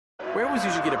werewolves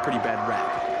usually get a pretty bad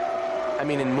rap. I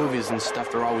mean, in movies and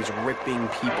stuff, they're always ripping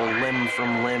people limb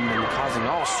from limb and causing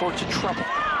all sorts of trouble.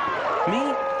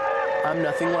 Me, I'm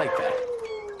nothing like that.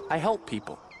 I help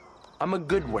people. I'm a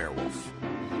good werewolf.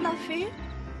 Fluffy?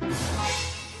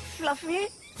 Fluffy?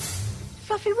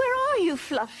 Fluffy, where are you,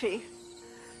 Fluffy?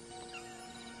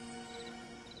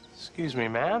 Excuse me,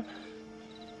 ma'am.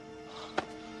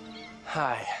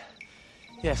 Hi.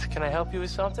 Yes, can I help you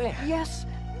with something? Yes,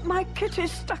 my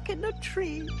kitty's stuck in a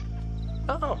tree.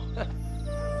 Oh,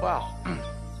 wow.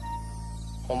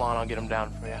 Hold on, I'll get him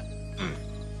down for you.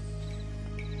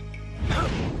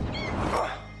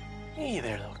 Hey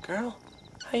there, little girl.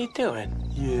 How you doing?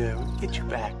 Yeah, we'll get you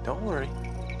back. Don't worry.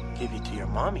 Give you to your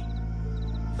mommy.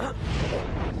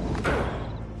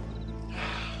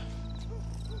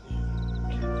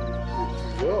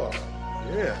 Good.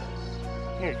 Yeah.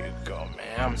 Here you go,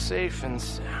 ma'am. Safe and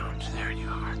sound. There you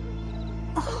are.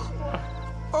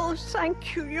 Oh,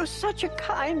 thank you. You're such a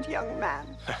kind young man.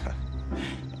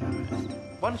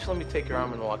 Why don't you let me take your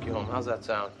arm and walk you home? How's that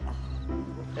sound?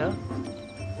 Yeah?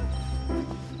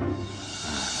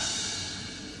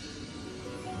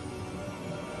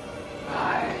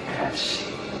 I have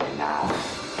seen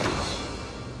enough.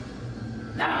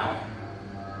 Now,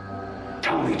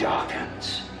 Tommy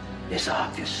Dawkins is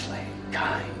obviously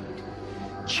kind,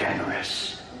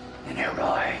 generous, and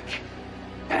heroic,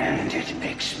 and it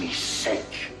makes me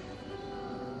sick.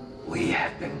 We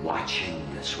have been watching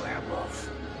this werewolf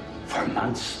for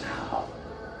months now,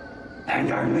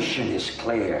 and our mission is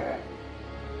clear.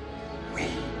 We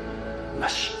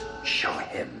must show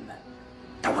him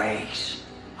the ways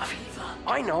of evil.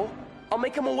 I know. I'll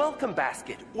make him a welcome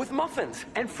basket with muffins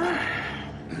and fruit.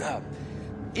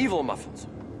 Evil muffins.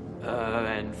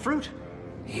 And fruit.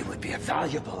 He would be a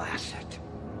valuable asset.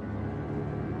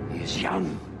 He is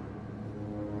young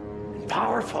and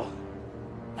powerful.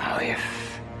 Now,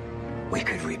 if we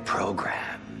could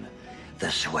reprogram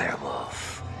this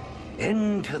werewolf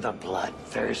into the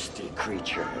bloodthirsty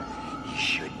creature he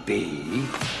should be,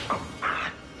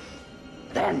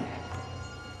 then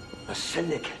the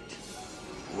syndicate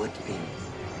would be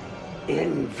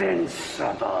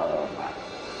invincible.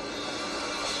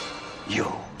 You,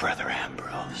 Brother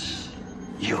Ambrose,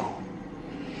 you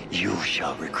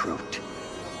shall recruit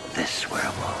this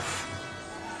werewolf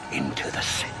into the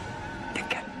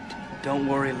syndicate. Don't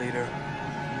worry, leader.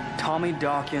 Tommy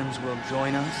Dawkins will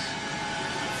join us,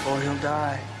 or he'll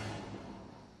die.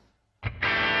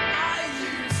 I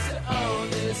used to own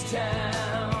this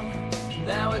town.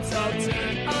 Now it's all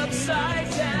turned upside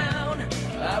down.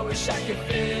 I wish I could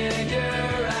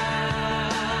figure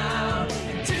out.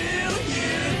 Do you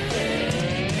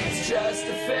think it's just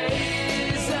a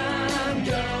phase I'm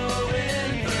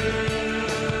going through?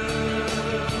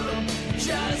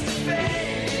 Just a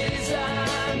phase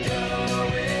I'm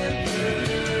going through.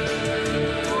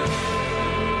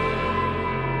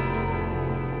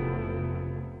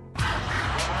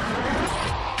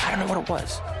 I don't know what it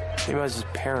was. Maybe I was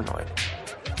just paranoid.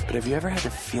 But have you ever had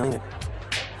the feeling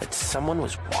that someone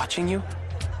was watching you?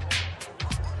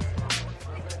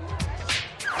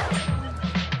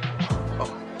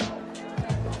 Oh.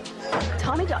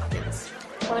 Tommy Dawkins.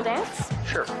 Wanna dance?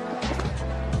 Sure.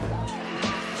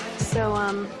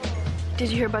 So, did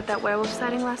you hear about that werewolf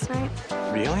sighting last night?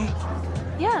 Really?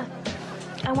 Yeah.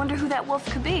 I wonder who that wolf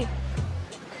could be.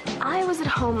 I was at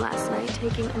home last night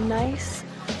taking a nice,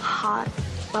 hot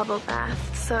bubble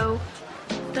bath, so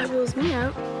that rules me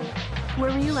out.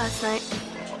 Where were you last night?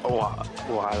 Oh,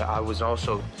 I was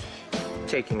also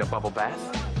taking a bubble bath.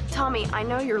 Tommy, I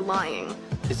know you're lying.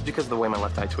 It's because of the way my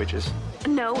left eye twitches.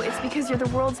 No, it's because you're the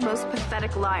world's most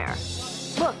pathetic liar.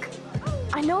 Look,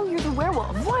 I know you're the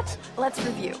werewolf. What? Let's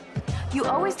review. You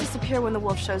always disappear when the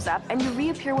wolf shows up, and you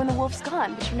reappear when the wolf's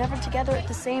gone, but you're never together at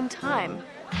the same time.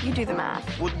 You do the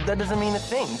math. Well, that doesn't mean a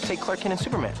thing. Take Clark Kent and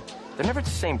Superman. They're never at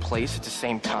the same place at the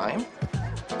same time.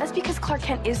 That's because Clark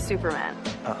Kent is Superman.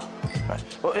 Oh, right.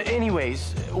 Well,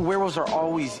 anyways, werewolves are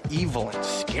always evil and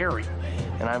scary.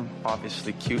 And I'm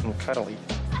obviously cute and cuddly.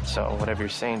 So whatever you're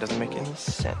saying doesn't make any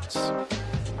sense.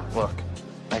 Look,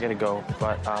 I gotta go,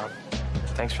 but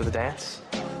thanks for the dance.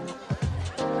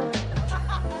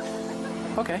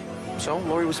 Okay, so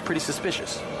Lori was pretty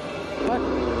suspicious. But,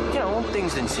 you know,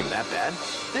 things didn't seem that bad.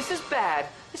 This is bad.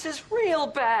 This is real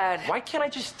bad. Why can't I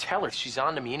just tell her she's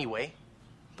on to me anyway?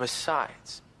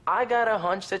 Besides, I got a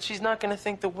hunch that she's not gonna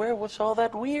think the werewolf's all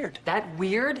that weird. That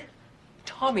weird?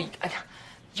 Tommy,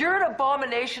 you're an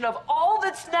abomination of all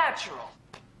that's natural.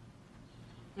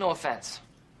 No offense.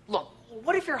 Look,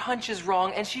 what if your hunch is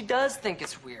wrong and she does think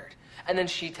it's weird? and then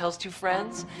she tells 2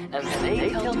 friends, and then they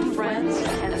tell 2 friends,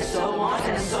 and so on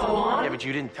and so on. Yeah, but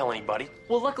you didn't tell anybody.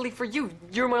 Well, luckily for you,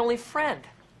 you're my only friend.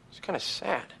 It's kind of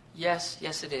sad. Yes,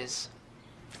 it is.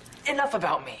 Enough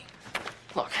about me.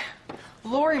 Look,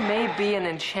 Lori may be an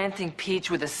enchanting peach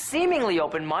with a seemingly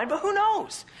open mind, but who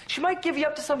knows? She might give you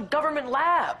up to some government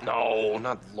lab. No,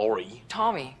 not Lori.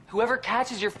 Tommy, whoever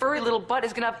catches your furry little butt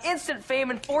is gonna have instant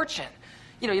fame and fortune.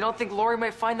 You know, you don't think Lori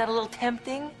might find that a little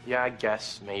tempting? Yeah, I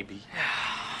guess, maybe.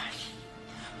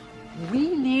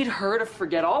 We need her to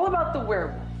forget all about the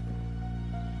werewolf.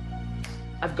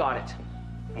 I've got it.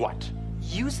 What?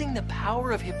 Using the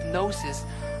power of hypnosis,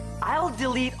 I'll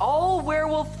delete all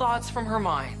werewolf thoughts from her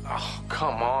mind. Oh,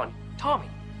 come on. Tommy,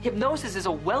 hypnosis is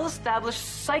a well-established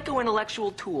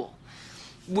psycho-intellectual tool,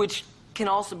 which can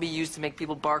also be used to make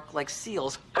people bark like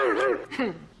seals.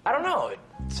 I don't know. It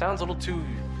sounds a little too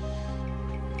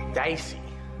dicey.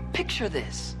 Picture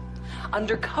this.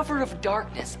 Under cover of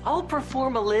darkness, I'll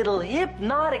perform a little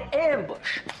hypnotic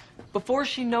ambush. Before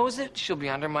she knows it, she'll be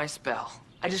under my spell.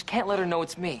 I just can't let her know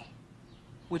it's me,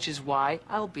 which is why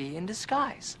I'll be in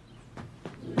disguise.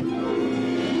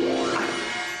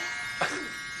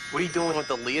 What are you doing with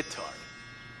the leotard?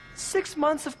 6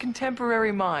 months of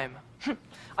contemporary mime.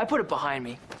 I put it behind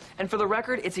me. And for the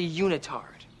record, it's a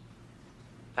unitard.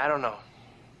 I don't know.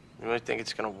 You really think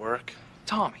it's gonna work?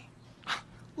 Tommy,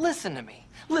 listen to me.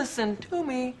 Listen to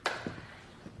me.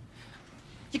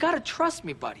 You gotta trust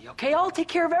me, buddy, okay? I'll take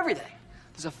care of everything.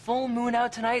 There's a full moon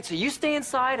out tonight, so you stay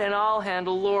inside and I'll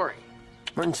handle Lori.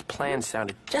 Merton's plan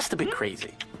sounded just a bit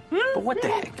crazy. But what the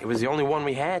heck? It was the only one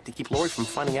we had to keep Lori from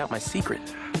finding out my secret.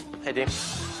 Hey, Dave.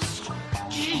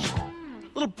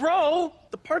 Little bro,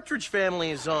 the Partridge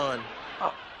Family is on.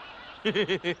 Oh.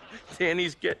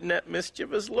 Danny's getting that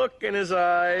mischievous look in his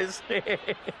eyes.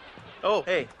 Oh,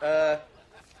 hey,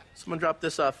 someone dropped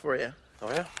this off for you. Oh,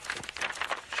 yeah?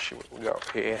 See what we got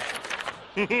here.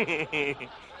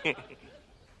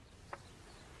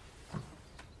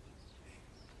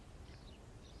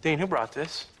 Dean, who brought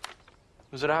this?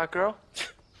 Was it a hot girl?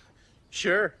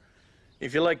 Sure.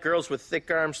 If you like girls with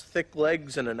thick arms, thick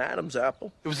legs, and an Adam's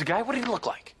apple. It was a guy? What did he look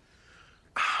like?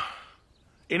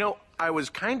 You know, I was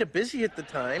kind of busy at the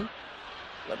time.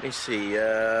 Let me see.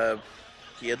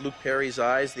 He had Luke Perry's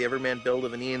eyes, the Everman build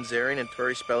of an Ian Zarian, and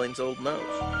Tori Spelling's old nose.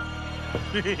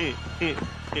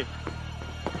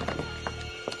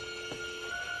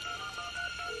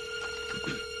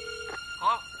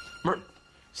 Merton,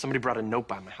 somebody brought a note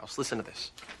by my house. Listen to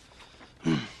this.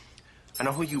 I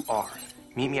know who you are.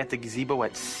 Meet me at the gazebo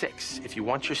at 6. If you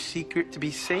want your secret to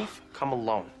be safe, come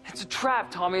alone. It's a trap,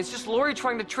 Tommy. It's just Lori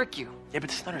trying to trick you. Yeah, but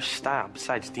it's not her style.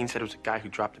 Besides, Dean said it was a guy who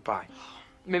dropped it by.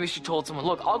 Maybe she told someone,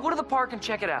 look, I'll go to the park and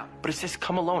check it out. But it says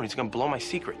come alone. He's gonna blow my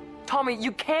secret. Tommy,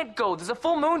 you can't go. There's a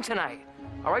full moon tonight.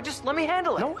 All right, just let me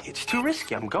handle it. No, it's too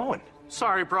risky. I'm going.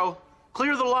 Sorry, bro.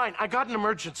 Clear the line. I got an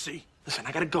emergency. Listen,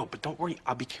 I gotta go, but don't worry.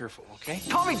 I'll be careful, okay?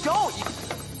 Tommy, don't!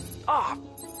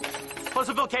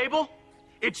 Pleasantville Cable?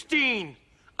 It's Dean.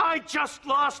 I just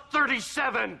lost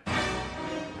 37.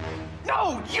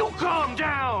 No, you calm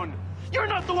down. You're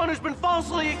not the one who's been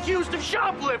falsely accused of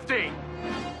shoplifting.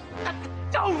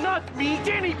 No, not me,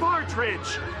 Danny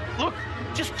Partridge. Look,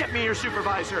 just get me your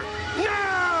supervisor.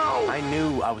 Now! I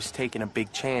knew I was taking a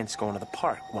big chance going to the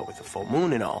park, what with the full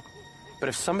moon and all. But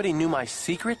if somebody knew my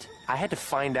secret, I had to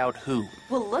find out who.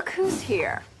 Well, look who's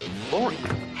here. Lori.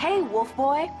 Hey, Wolf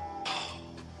Boy.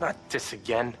 Not this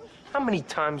again. How many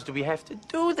times do we have to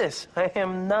do this? I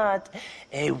am not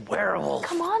a werewolf.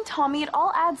 Come on, Tommy, it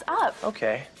all adds up.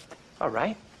 Okay. All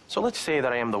right. So let's say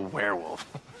that I am the werewolf.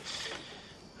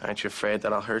 Aren't you afraid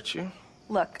that I'll hurt you?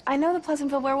 Look, I know the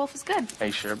Pleasantville werewolf is good. Are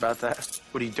you sure about that?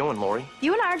 What are you doing, Lori?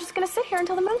 You and I are just gonna sit here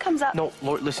until the moon comes up. No,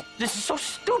 Lori, listen. This is so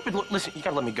stupid. Listen, you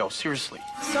gotta let me go. Seriously.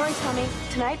 Sorry, Tommy.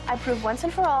 Tonight, I prove once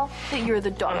and for all that you're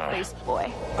the dog-faced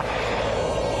boy.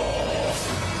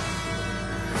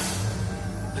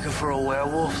 Looking for a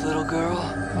werewolf, little girl?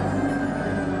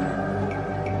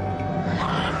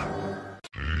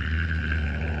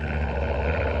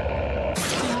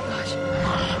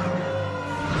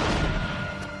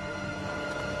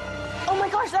 Oh my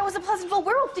gosh, that was a Pleasantville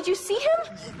werewolf. Did you see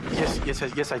him?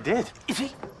 Yes, I did. Is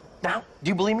he? Now, do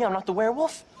you believe me? I'm not the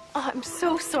werewolf? Oh, I'm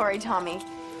so sorry, Tommy.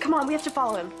 Come on, we have to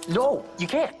follow him. No, you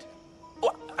can't.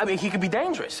 Well, I mean, he could be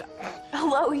dangerous.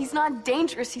 Hello, he's not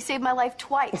dangerous. He saved my life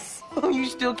twice. You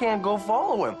still can't go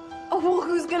follow him. Oh, well,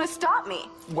 who's gonna stop me?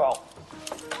 Well,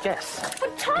 yes.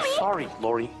 But Tommy! I'm sorry,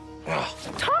 Lori.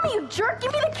 Tommy, you jerk!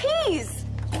 Give me the keys!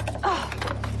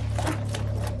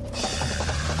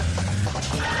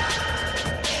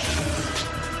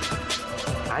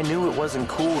 I I knew it wasn't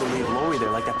cool to leave Lori there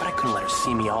like that, but I couldn't let her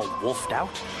see me all wolfed out.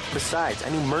 Besides,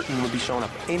 I knew Merton would be showing up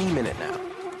any minute now.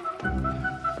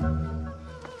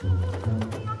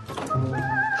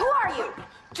 Who are you?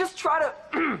 Just try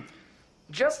to...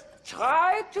 just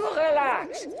try to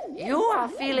relax. You are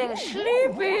feeling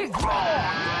sleepy.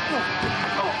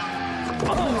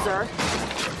 Loser.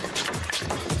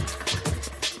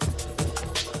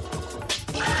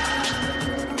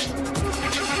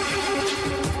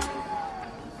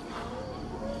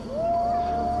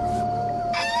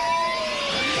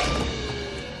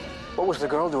 What was the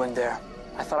girl doing there?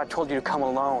 I thought I told you to come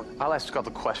alone. I'll ask all the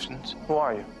questions. Who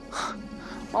are you?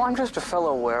 Well, I'm just a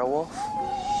fellow werewolf.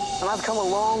 And I've come a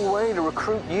long way to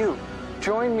recruit you.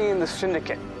 Join me in the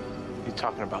syndicate. You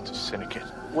talking about the syndicate?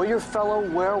 We're your fellow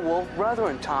werewolf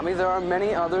brethren, Tommy. There are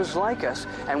many others like us,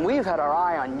 and we've had our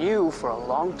eye on you for a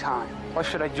long time. Why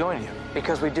should I join you?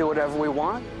 Because we do whatever we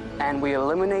want, and we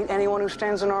eliminate anyone who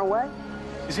stands in our way.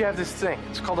 You see, I have this thing.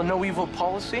 It's called a no evil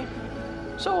policy.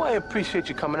 So I appreciate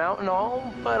you coming out and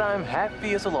all, but I'm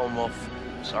happy as a lone wolf.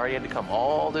 Sorry you had to come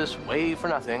all this way for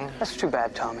nothing. That's too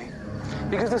bad, Tommy.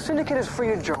 Because the syndicate is free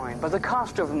to join, but the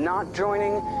cost of not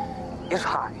joining is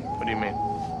high. What do you mean?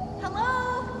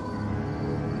 Hello?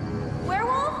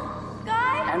 Werewolf?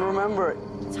 Guy? And remember,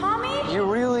 Tommy? you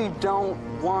really don't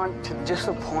want to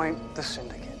disappoint the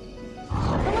syndicate.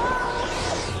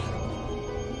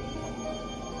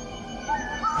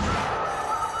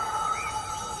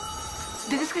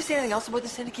 Did this guy say anything else about the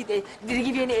syndicate? Did he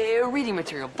give you any reading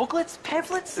material? Booklets?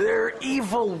 Pamphlets? They're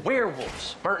evil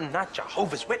werewolves. Merton, not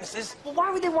Jehovah's Witnesses. Well,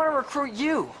 why would they want to recruit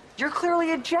you? You're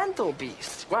clearly a gentle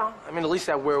beast. Well, I mean, at least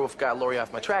that werewolf got Lori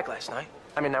off my track last night.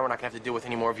 I mean, now we're not gonna have to deal with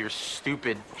any more of your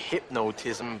stupid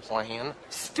hypnotism plan.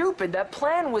 Stupid? That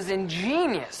plan was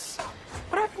ingenious.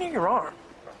 What happened to your arm?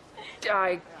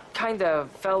 I kind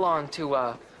of fell onto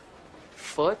a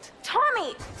foot.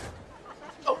 Tommy!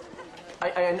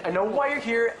 I know why you're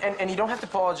here, and you don't have to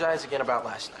apologize again about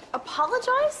last night.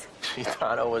 Apologize? She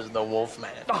thought I was the wolf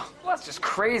man. Oh, well, that's just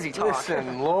crazy talk.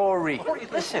 Listen, Lori,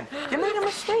 listen, you made a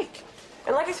mistake.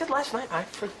 And like I said last night, I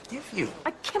forgive you.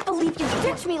 I can't believe you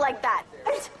ditched me like that.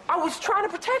 I was trying to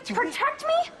protect you. Protect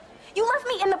me? You left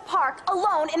me in the park,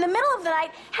 alone, in the middle of the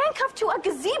night, handcuffed to a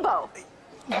gazebo.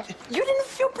 You didn't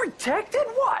feel protected?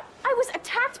 What? I was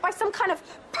attacked by some kind of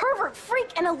pervert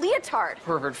freak in a leotard.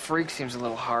 Pervert freak seems a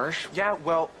little harsh. Yeah,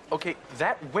 well, okay,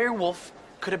 that werewolf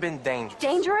could have been dangerous.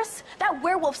 Dangerous? That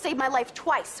werewolf saved my life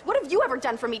twice. What have you ever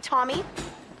done for me, Tommy?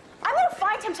 I'm gonna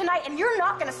find him tonight, and you're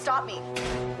not gonna stop me.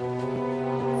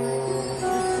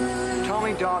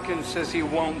 Tommy Dawkins says he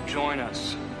won't join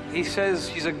us. He says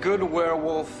he's a good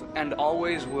werewolf and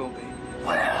always will be.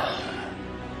 Well,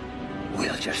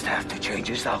 we'll just have to change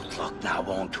his outlook now,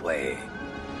 won't we?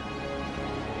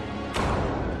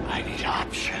 I need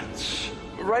options.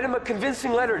 Write him a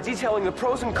convincing letter detailing the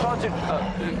pros and cons of...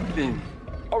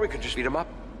 or we could just beat him up.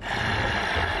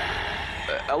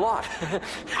 A lot.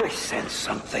 I sense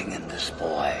something in this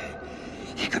boy.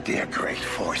 He could be a great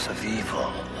force of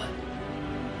evil.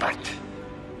 But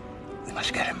we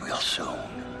must get him real soon.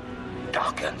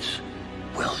 Dawkins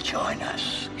will join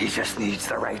us. He just needs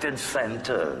the right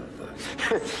incentive.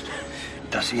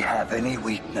 Does he have any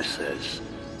weaknesses,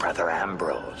 Brother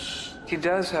Ambrose? He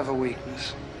does have a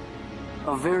weakness.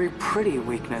 A very pretty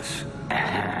weakness.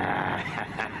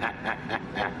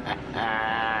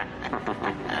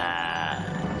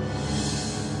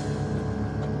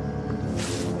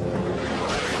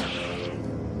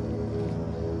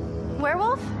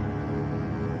 Werewolf?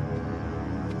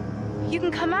 You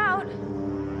can come out.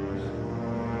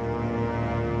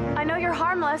 I know you're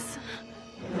harmless.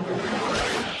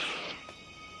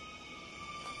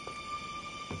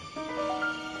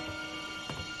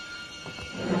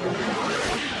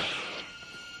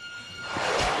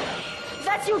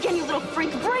 That's you again, you little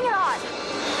freak. Bring it on!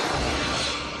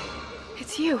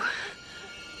 It's you.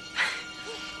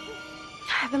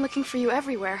 I've been looking for you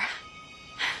everywhere.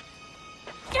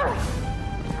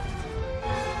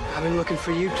 I've been looking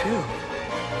for you, too.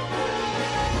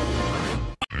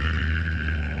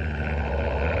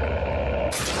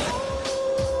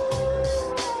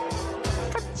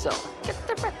 Pretzel. Get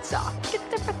the pretzel.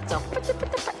 Get the pretzel. Put the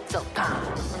pretzel.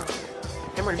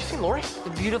 Hammer, have you seen Lori?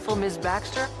 The beautiful Miss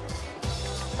Baxter?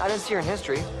 I didn't see her in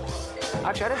history.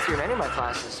 Actually, I didn't see her in any of my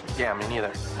classes. Yeah, me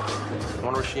neither. I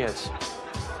wonder where she is.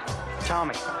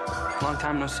 Tommy, long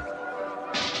time no see.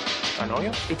 I know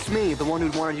you? It's me, the one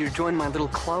who wanted you to join my little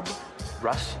club.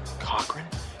 Russ Cochran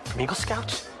from Eagle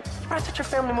Scouts? I thought your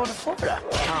family moved to Florida.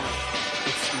 Tommy,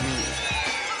 it's me.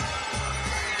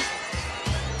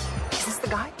 Is this the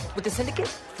guy with the syndicate?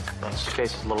 Well, his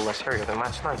face is a little less hairier than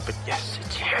last night, but yes,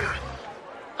 it's him.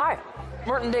 Hi,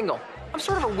 Merton Dingle. I'm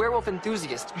sort of a werewolf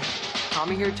enthusiast.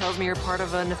 Tommy here tells me you're part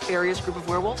of a nefarious group of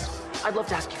werewolves. I'd love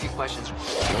to ask you a few questions.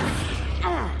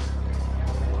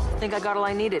 Think I got all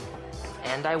I needed.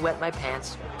 And I wet my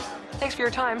pants. Thanks for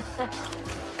your time.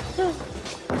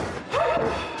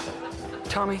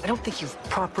 Tommy, I don't think you've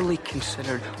properly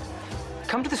considered.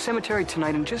 Come to the cemetery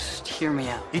tonight and just hear me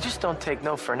out. You just don't take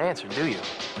no for an answer, do you?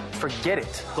 Forget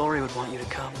it. Lori would want you to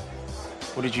come.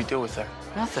 What did you do with her?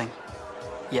 Nothing.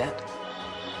 Yet.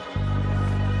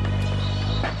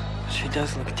 She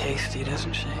does look tasty,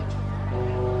 doesn't she?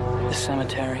 The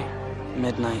cemetery,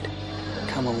 midnight,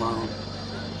 come alone.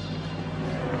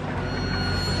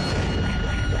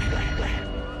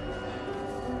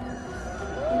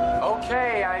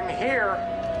 Okay, I'm here.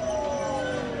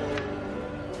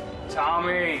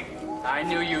 Tommy, I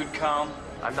knew you'd come.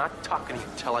 I'm not talking to you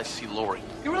until I see Lori.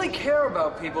 You really care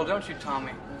about people, don't you,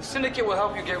 Tommy? The Syndicate will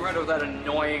help you get rid of that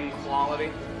annoying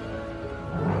quality.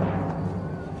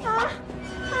 Tommy,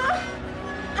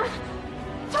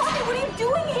 what are you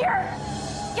doing here?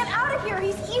 Get out of here.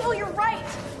 He's evil. You're right.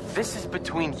 This is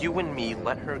between you and me.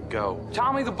 Let her go.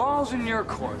 Tommy, the ball's in your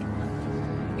court.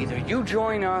 Either you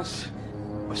join us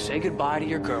or say goodbye to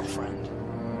your girlfriend.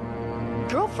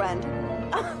 Girlfriend?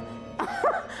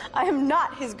 I am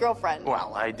not his girlfriend.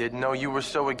 Well, I didn't know you were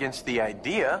so against the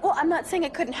idea. Well, I'm not saying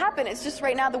it couldn't happen. It's just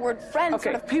right now the word friend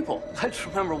Okay, sort of... people, let's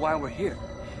remember why we're here.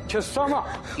 To sum up,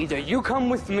 either you come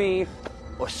with me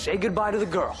or say goodbye to the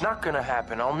girl. Not gonna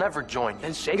happen. I'll never join you.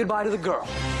 Then say goodbye to the girl.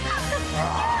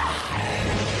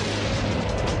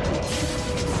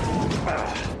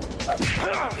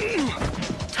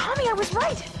 Tommy, I was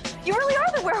right. You really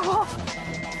are the werewolf.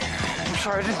 I'm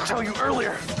sorry I didn't tell you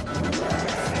earlier.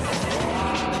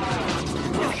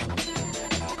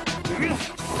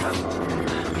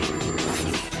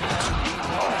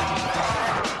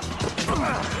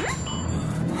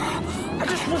 I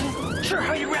just wasn't sure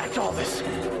how you react to all this.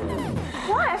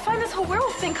 Why? I find this whole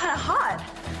werewolf thing kind of hot.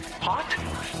 Hot?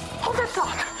 Hold that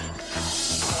thought.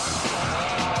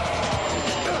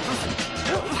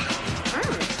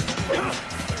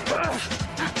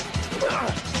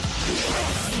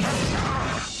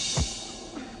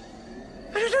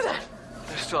 How'd you do that?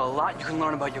 There's still a lot you can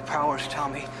learn about your powers,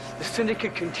 Tommy. The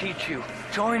Syndicate can teach you.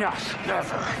 Join us.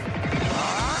 Never.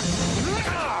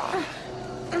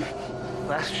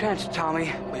 Last chance,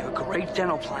 Tommy. We have a great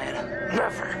dental plan.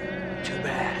 Never. Too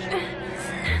bad.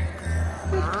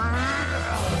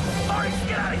 Lori,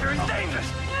 get out of here. It's dangerous.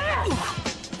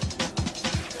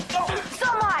 So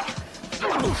am I.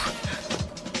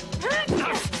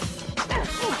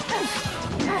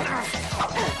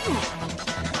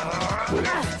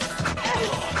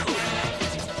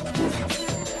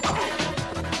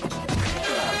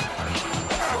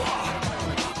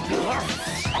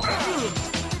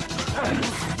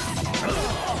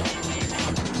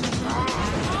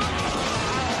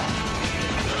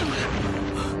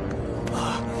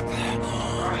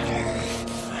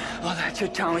 Oh, that's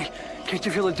it, Tommy. Can't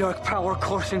you feel the dark power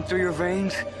coursing through your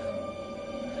veins?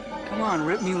 Come on,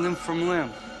 rip me limb from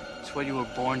limb. It's what you were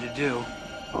born to do.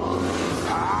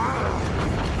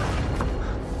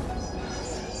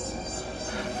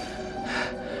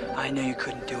 I knew you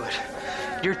couldn't do it.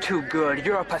 You're too good.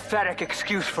 You're a pathetic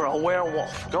excuse for a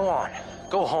werewolf. Go on.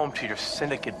 Go home to your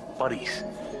Syndicate buddies.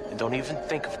 And don't even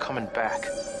think of coming back.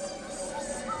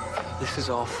 This is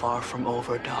all far from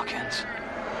over, Dawkins.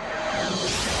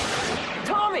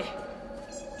 Tommy!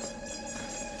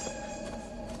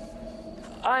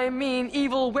 I mean,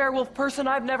 evil werewolf person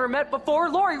I've never met before.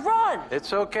 Lori, run!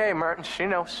 It's okay, Martin. She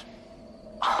knows.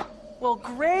 Well,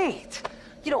 great.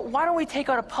 You know, why don't we take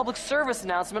out a public service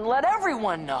announcement and let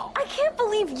everyone know? I can't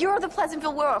believe you're the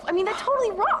Pleasantville werewolf. I mean, that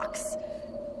totally rocks.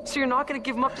 So you're not going to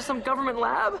give him up to some government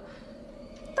lab?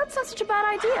 That's not such a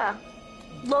bad idea.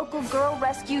 Local girl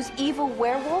rescues evil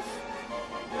werewolf.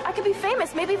 I could be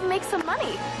famous, maybe even make some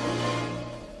money.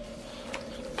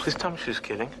 Please tell me she's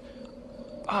kidding.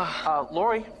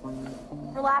 Lori.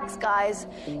 Relax, guys.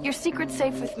 Your secret's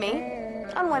safe with me.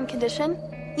 On one condition.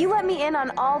 You let me in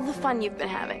on all the fun you've been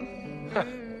having.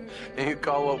 And you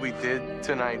call what we did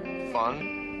tonight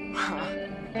fun?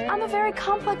 I'm a very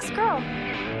complex girl.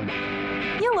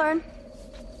 You'll learn.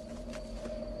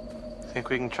 Think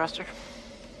we can trust her?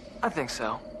 I think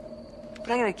so.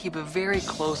 But I gotta keep a very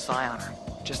close eye on her,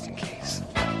 just in case.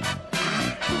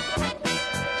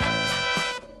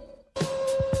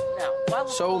 Now, while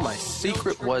So my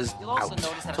secret was out,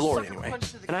 to Lori anyway.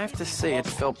 And I have to say, it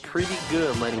felt pretty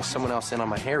good letting someone else in on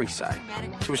my hairy side.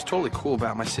 She was totally cool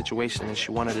about my situation, and she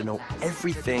wanted to know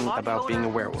everything about being a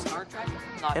werewolf.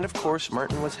 And of course,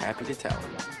 Martin was happy to tell her.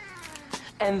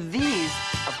 And these,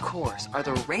 of course, are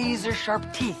the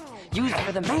razor-sharp teeth used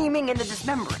for the maiming and the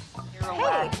dismembering.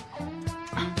 Hey!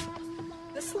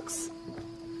 This looks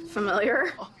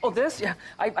familiar. Oh, this? Yeah,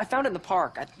 I found it in the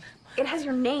park. It has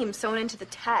your name sewn into the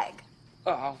tag.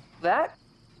 Oh, that?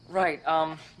 Right,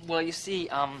 well, you see,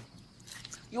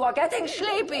 You are getting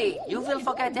sleepy. You will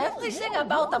forget everything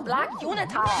about the Black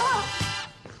Unitard.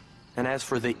 And as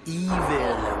for the evil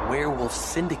werewolf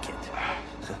syndicate,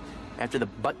 after the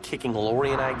butt-kicking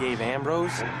Lori and I gave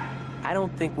Ambrose, I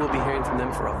don't think we'll be hearing from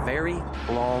them for a very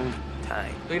long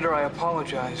time. Leader, I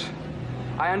apologize.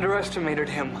 I underestimated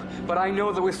him, but I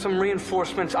know that with some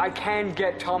reinforcements, I can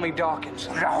get Tommy Dawkins.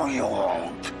 No, you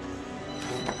won't.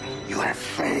 You have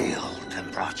failed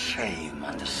and brought shame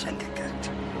on the syndicate.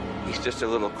 He's just a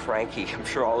little cranky. I'm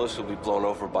sure all this will be blown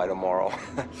over by tomorrow.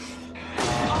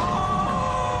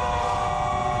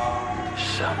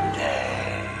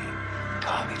 Someday,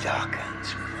 Tommy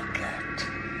Dawkins we will get.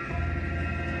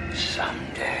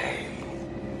 Someday,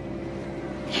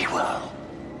 he will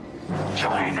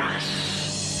join us.